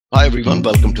Hi everyone,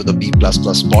 welcome to the B++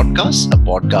 podcast, a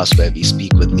podcast where we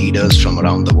speak with leaders from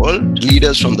around the world,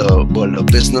 leaders from the world of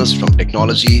business, from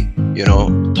technology,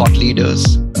 thought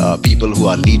leaders, people who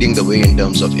are leading the way in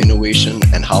terms of innovation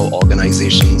and how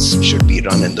organizations should be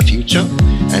run in the future.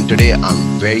 And today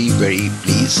I'm very, very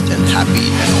pleased and happy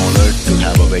and honored to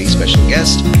have a very special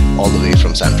guest all the way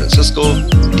from San Francisco,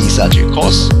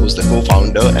 Koss, who's the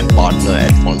co-founder and partner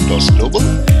at Kloss Global.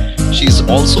 She's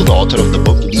also the author of the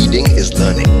book Leading is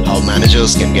Learning, How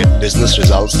Managers Can Get Business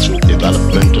Results Through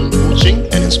Developmental Coaching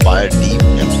and Inspire Deep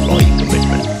Employee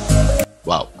Commitment.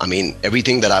 Wow. I mean,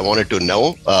 everything that I wanted to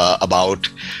know about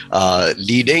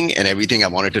leading and everything I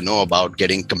wanted to know about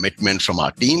getting commitment from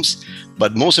our teams.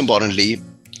 But most importantly,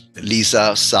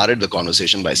 Lisa started the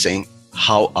conversation by saying,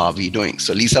 how are we doing?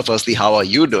 So Lisa, firstly, how are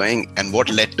you doing? And what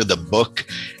led to the book?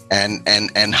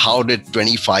 And how did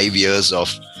 25 years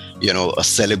of a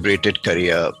celebrated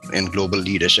career in global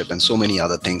leadership and so many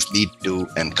other things lead to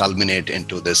and culminate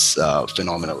into this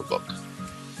phenomenal book?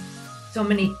 So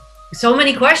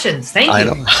many questions. Thank you. I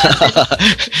know.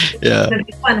 Yeah.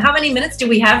 How many minutes do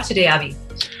we have today, Abhi?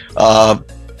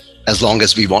 As long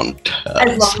as we want.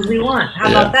 As long as we want. How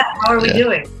about that? How are we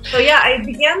doing? So I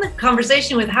began the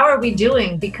conversation with how are we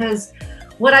doing? Because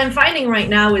what I'm finding right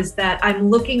now is that I'm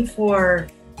looking for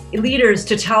leaders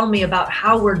to tell me about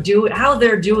how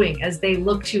they're doing as they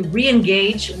look to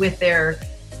re-engage with their,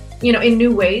 in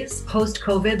new ways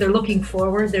post-COVID. They're looking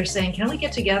forward. They're saying, can we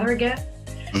get together again?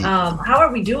 How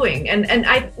are we doing? And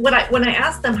when I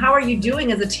ask them, how are you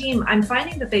doing as a team? I'm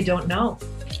finding that they don't know.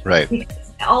 Right.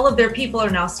 Because all of their people are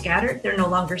now scattered. They're no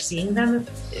longer seeing them.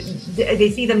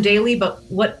 They see them daily, but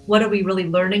what are we really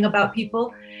learning about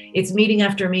people? It's meeting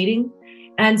after meeting.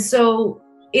 And so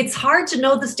it's hard to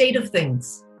know the state of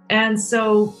things. And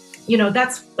so,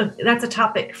 that's a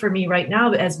topic for me right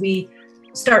now as we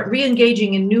start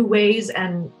re-engaging in new ways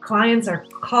and clients are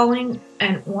calling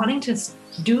and wanting to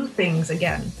do things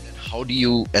again. How do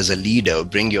you, as a leader,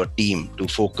 bring your team to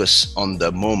focus on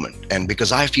the moment? And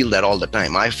because I feel that all the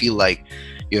time, I feel like,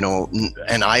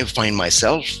 and I find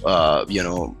myself,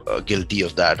 guilty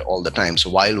of that all the time. So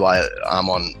while I'm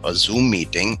on a Zoom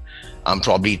meeting, I'm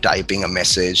probably typing a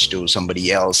message to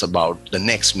somebody else about the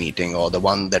next meeting or the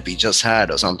one that we just had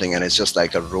or something. And it's just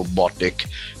like a robotic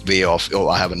way of,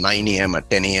 I have a 9 a.m., a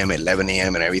 10 a.m., 11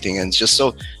 a.m. and everything. And it's just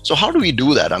so how do we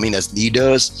do that? I mean, as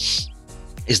leaders,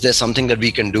 is there something that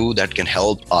we can do that can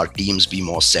help our teams be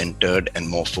more centered and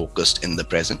more focused in the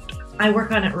present? I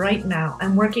work on it right now.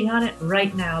 I'm working on it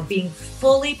right now, being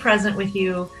fully present with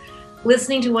you,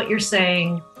 listening to what you're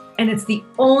saying. And it's the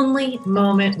only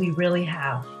moment we really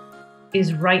have.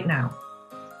 Is right now.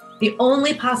 The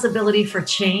only possibility for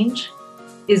change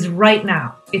is right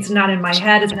now. It's not in my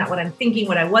head. It's not what I'm thinking,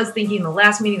 what I was thinking in the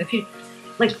last meeting, the future.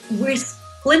 Like we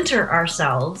splinter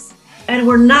ourselves and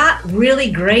we're not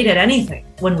really great at anything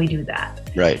when we do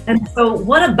that. Right. And so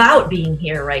what about being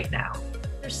here right now?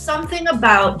 There's something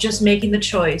about just making the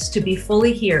choice to be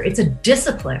fully here. It's a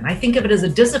discipline. I think of it as a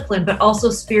discipline, but also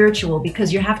spiritual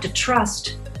because you have to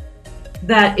trust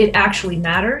that it actually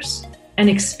matters and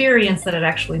experience that it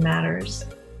actually matters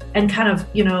and kind of,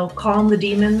 calm the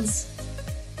demons,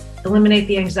 eliminate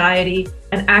the anxiety,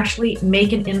 and actually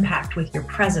make an impact with your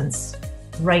presence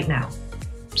right now.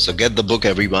 So get the book,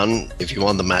 everyone, if you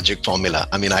want the magic formula.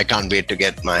 I mean, I can't wait to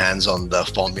get my hands on the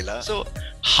formula. So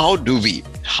how do we,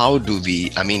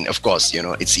 I mean, of course,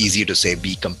 it's easy to say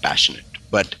be compassionate,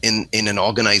 but in an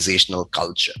organizational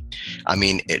culture, I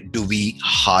mean, do we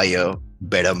hire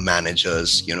better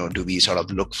managers? Do we sort of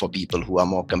look for people who are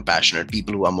more compassionate,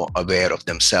 people who are more aware of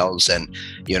themselves and,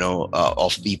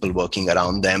 of people working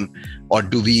around them? Or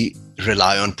do we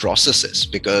rely on processes?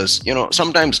 Because,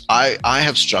 sometimes I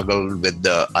have struggled with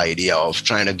the idea of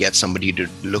trying to get somebody to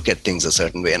look at things a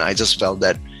certain way. And I just felt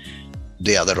that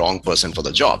they are the wrong person for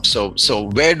the job. So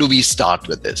where do we start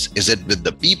with this? Is it with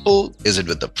the people? Is it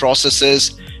with the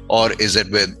processes? Or is it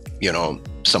with,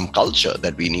 some culture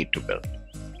that we need to build?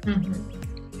 Mm-hmm.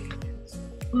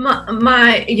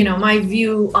 My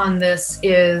view on this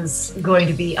is going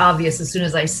to be obvious as soon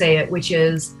as I say it, which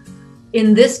is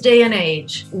in this day and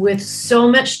age, with so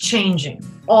much changing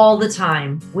all the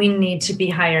time, we need to be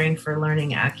hiring for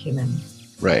learning acumen.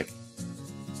 Right.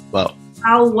 Well,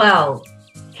 how well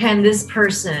can this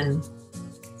person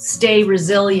stay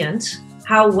resilient?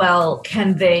 How well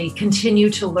can they continue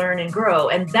to learn and grow?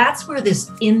 And that's where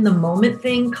this in the moment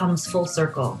thing comes full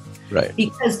circle. Right.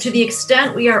 Because to the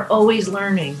extent we are always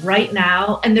learning right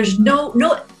now, and there's no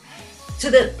to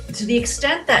the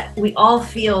extent that we all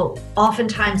feel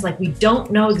oftentimes like we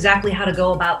don't know exactly how to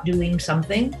go about doing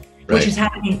something, which is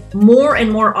happening more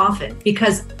and more often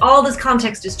because all this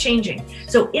context is changing.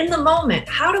 So in the moment,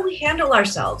 how do we handle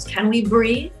ourselves? Can we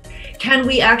breathe? Can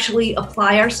we actually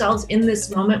apply ourselves in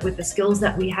this moment with the skills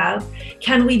that we have?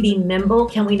 Can we be nimble?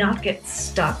 Can we not get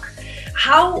stuck?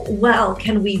 How well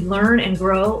can we learn and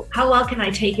grow? How well can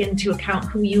I take into account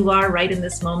who you are right in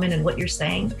this moment and what you're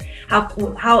saying?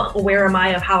 How aware am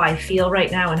I of how I feel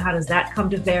right now, and how does that come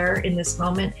to bear in this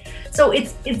moment? So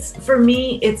it's for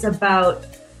me, it's about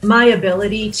my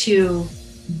ability to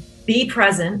be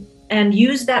present and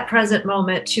use that present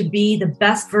moment to be the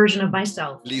best version of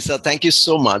myself. Lisa, thank you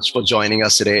so much for joining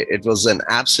us today. It was an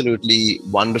absolutely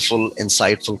wonderful,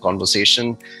 insightful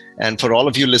conversation. And for all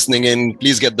of you listening in,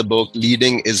 please get the book,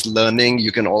 Leading is Learning.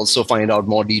 You can also find out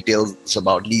more details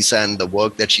about Lisa and the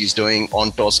work that she's doing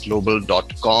on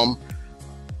tossglobal.com.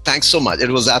 Thanks so much. It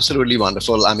was absolutely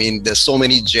wonderful. I mean, there's so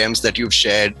many gems that you've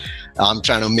shared. I'm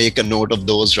trying to make a note of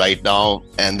those right now,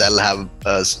 and that'll have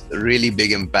a really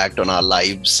big impact on our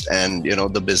lives and, you know,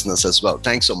 the business as well.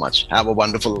 Thanks so much. Have a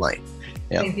wonderful night.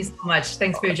 Yeah. Thank you so much.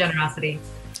 Thanks for your generosity.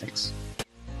 Thanks.